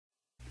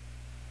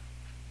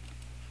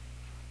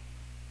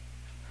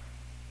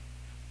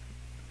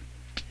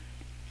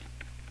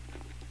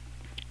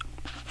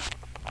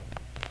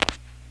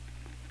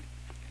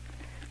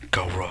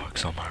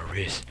Rolex on my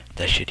wrist,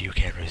 that shit you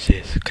can't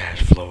resist.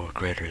 Cash flow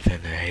greater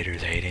than the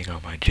haters hating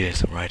on my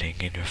gist. Writing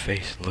in your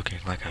face, looking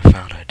like I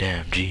found a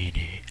damn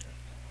genie.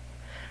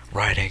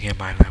 Riding in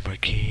my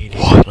Lamborghini,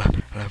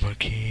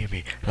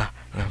 Lamborghini,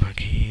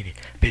 Lamborghini.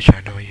 Bitch,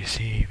 I know you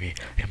see me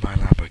in my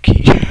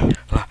Lamborghini,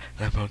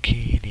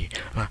 Lamborghini,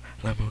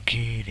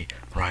 Lamborghini.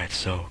 Ride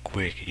so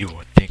quick, you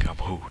would think I'm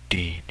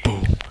Houdini.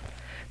 Boom.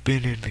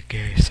 Been in the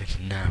game since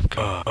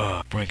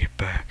Namco. Bring it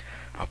back.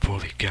 I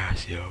fully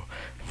gas, yo.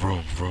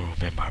 Vroom vroom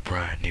in my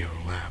brand new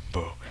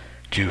Lambo.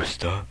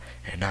 Juiced up,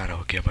 and I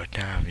don't give a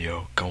damn,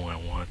 yo.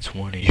 Going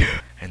 120,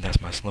 yeah. And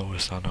that's my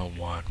slowest on a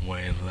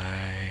one-way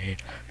lane.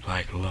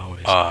 Like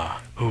Lois.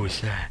 Who is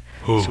that?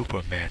 Who?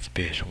 Superman's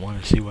bitch.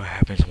 Wanna see what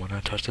happens when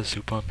I touch the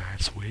Superman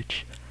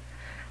switch?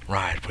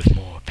 Ride with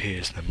more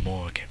peers than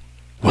Morgan.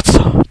 What's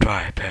up?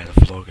 Drive past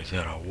the vloggers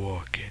that are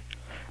walking.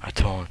 I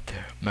told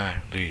them,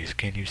 man, please,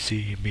 can you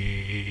see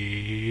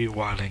me?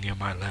 Wilding in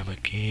my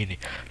Lamborghini,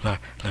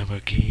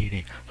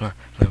 Lamborghini,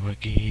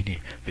 Lamborghini.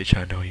 Bitch,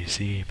 I know you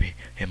see me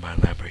in my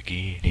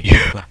Lamborghini,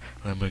 yeah.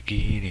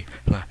 Lamborghini,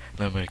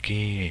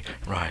 Lamborghini.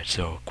 Ride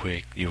so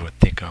quick, you would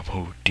think I'm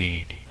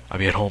Houdini. I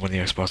be at home in the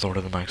Xbox,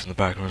 order the mics in the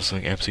background,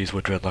 swing MCs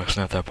with dreadlocks,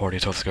 snap that party,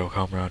 tell the scale,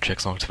 come around, check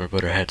songs for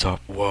butter head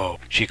top. Whoa,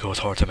 she goes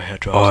hard to my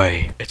head drops.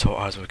 Oi, it's all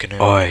eyes we can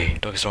end. Oi,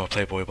 Doug is on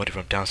Playboy, buddy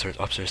from downstairs,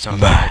 upstairs,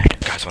 sound mad.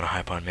 Guys wanna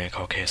hype on man,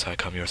 call KSI,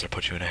 come yours, or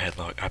put you in a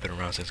headlock. I've been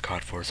around since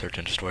COD 4, search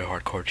and destroy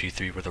hardcore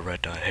G3 with a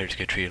red dot. Haters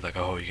get treated like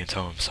a hoe, you can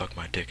tell them suck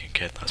my dick and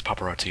get less.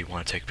 Paparazzi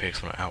wanna take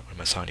pics when I'm out with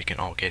my son, you can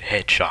all get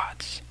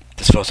headshots.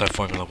 This feels like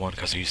Formula 1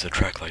 cause I use the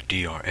track like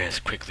DRS,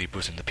 quickly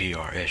boosting the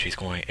PRS, she's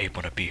going ape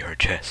wanna be her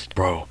chest.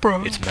 Bro,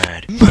 it's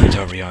mad.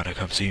 Tell Rihanna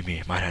come see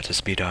me, might have to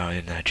speed out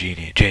in that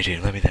genie.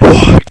 JJ, let me that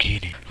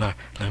Lamborghini,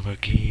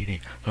 Lamborghini,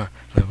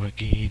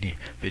 Lamborghini.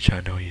 Bitch, I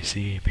know you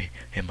see me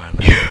in my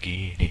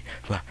Lamborghini,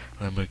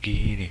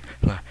 Lamborghini,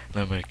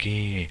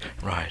 Lamborghini.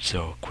 Ride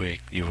so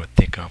quick, you would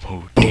think I'm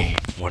Houdini.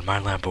 When my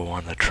Lambo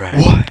on the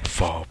track,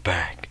 fall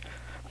back.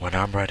 When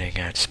I'm riding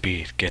at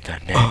speed, get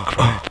that neck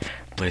crack.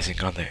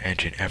 Blazing on the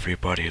engine,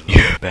 everybody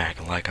look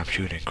back like I'm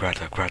shooting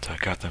grata.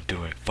 Got them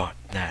doing fuck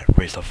that,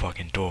 raise the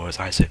fucking doors.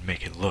 I said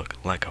make it look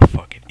like a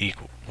fucking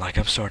equal. Like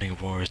I'm starting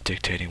wars,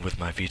 dictating with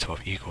my V12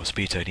 equal.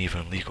 Speeds ain't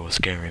even legal,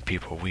 scaring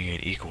people, we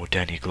ain't equal.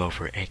 Danny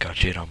Glover ain't got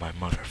shit on my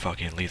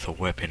motherfucking lethal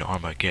weapon.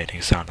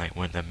 Armageddon sound like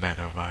when the man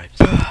arrives.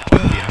 When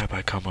we hype,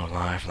 I come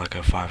alive like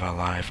a 5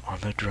 alive. On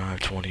the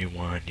drive,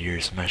 21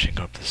 years, smashing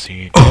up the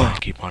scene. I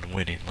keep on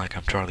winning like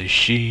I'm Charlie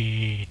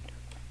Sheen.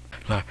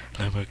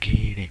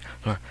 Lamborghini,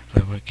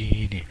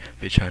 Lamborghini.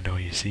 Bitch, I know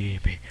you see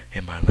me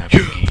in my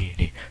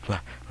Lamborghini,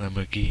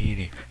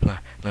 Lamborghini,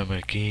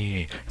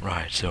 Lamborghini.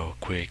 Ride so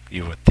quick,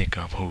 you would think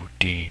I'm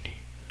Houdini.